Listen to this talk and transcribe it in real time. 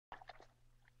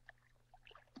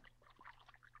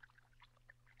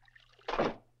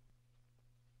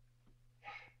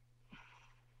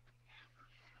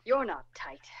You're not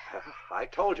tight. I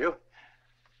told you.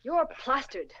 You're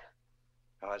plastered.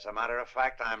 Well, as a matter of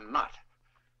fact, I'm not.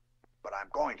 But I'm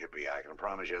going to be, I can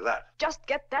promise you that. Just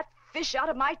get that fish out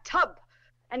of my tub.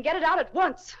 And get it out at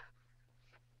once.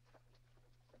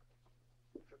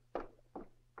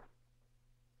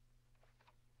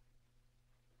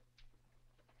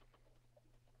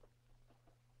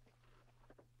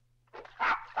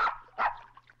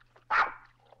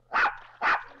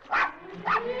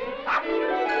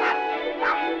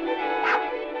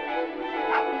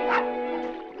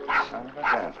 Son of a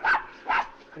gun.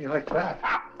 How do you like that?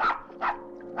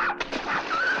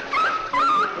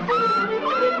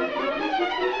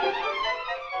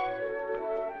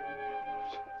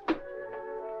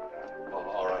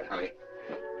 Oh, all right, honey.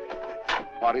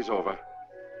 Party's over.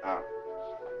 Now.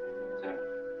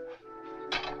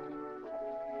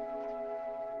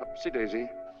 Upsy daisy.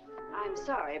 I'm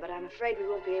sorry, but I'm afraid we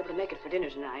won't be able to make it for dinner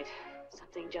tonight.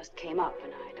 Something just came up,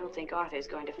 and I don't think Arthur's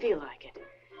going to feel like it.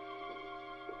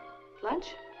 Lunch?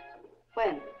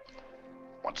 When?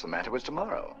 What's the matter with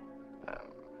tomorrow?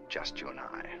 Just you and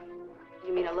I.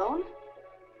 You mean alone?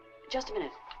 Just a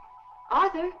minute.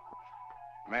 Arthur?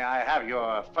 May I have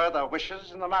your further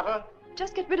wishes in the matter?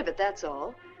 Just get rid of it, that's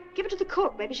all. Give it to the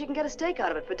cook. Maybe she can get a steak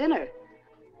out of it for dinner.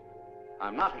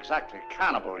 I'm not exactly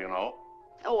cannibal, you know.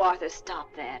 Oh, Arthur, stop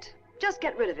that. Just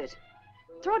get rid of it.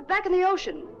 Throw it back in the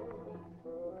ocean.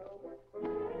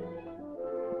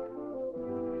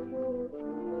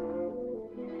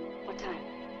 What time?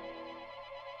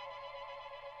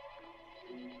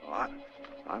 Well,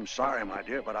 I'm sorry, my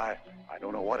dear, but I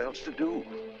don't know what else to do.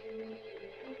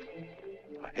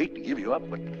 I hate to give you up,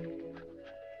 but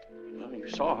well, you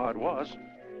saw how it was.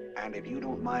 And if you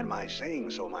don't mind my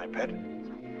saying so, my pet,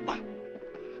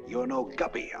 you're no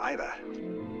guppy either.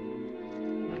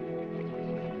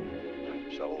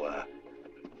 So,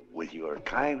 with your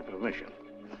kind permission.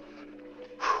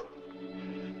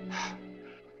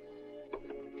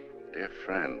 Dear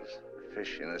friends,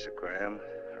 fish in this aquarium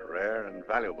are rare and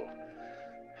valuable.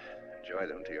 Enjoy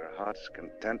them to your heart's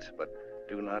content, but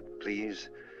do not, please,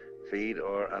 feed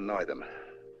or annoy them.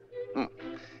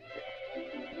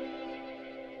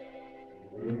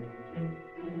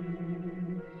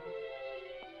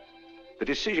 The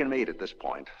decision made at this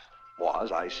point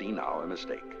was, I see now, a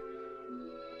mistake.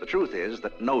 The truth is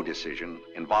that no decision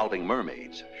involving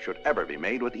mermaids should ever be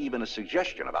made with even a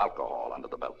suggestion of alcohol under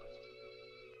the belt.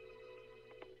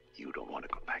 You don't want to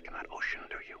go back in that ocean,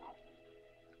 do you?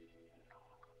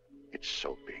 It's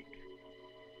so big.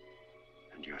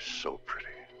 And you're so pretty.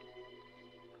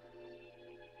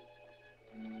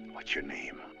 What's your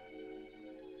name?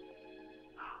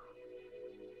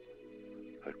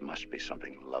 It must be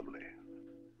something lovely.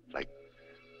 Like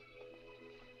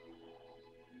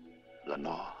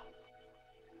Lenore.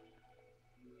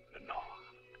 Lenore.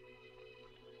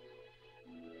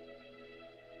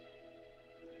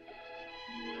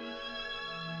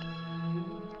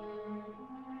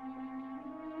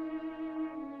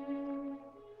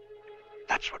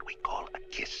 That's what we call a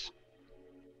kiss.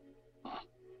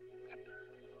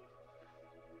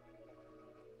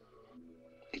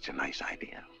 It's a nice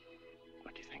idea.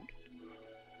 What do you think?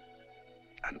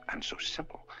 And so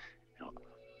simple. You know,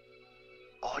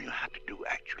 all you have to do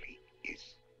actually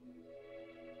is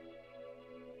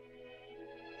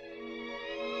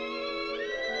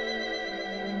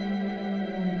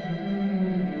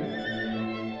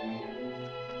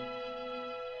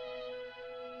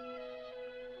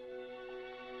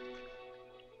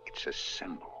it's a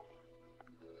symbol.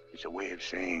 It's a way of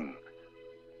saying,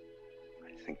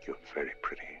 I think you're very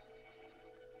pretty.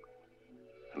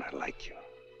 And I like you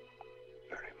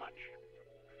very much.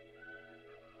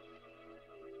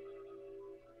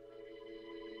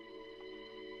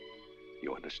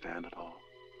 You understand it all?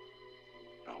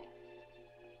 No?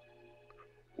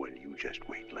 Well, you just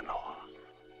wait, Lenore.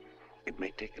 It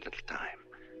may take a little time,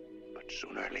 but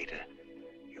sooner or later,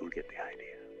 you'll get the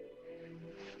idea.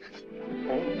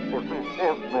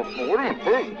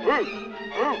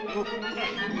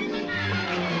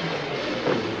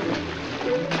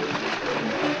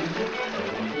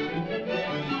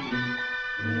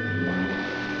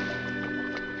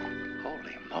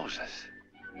 Holy Moses.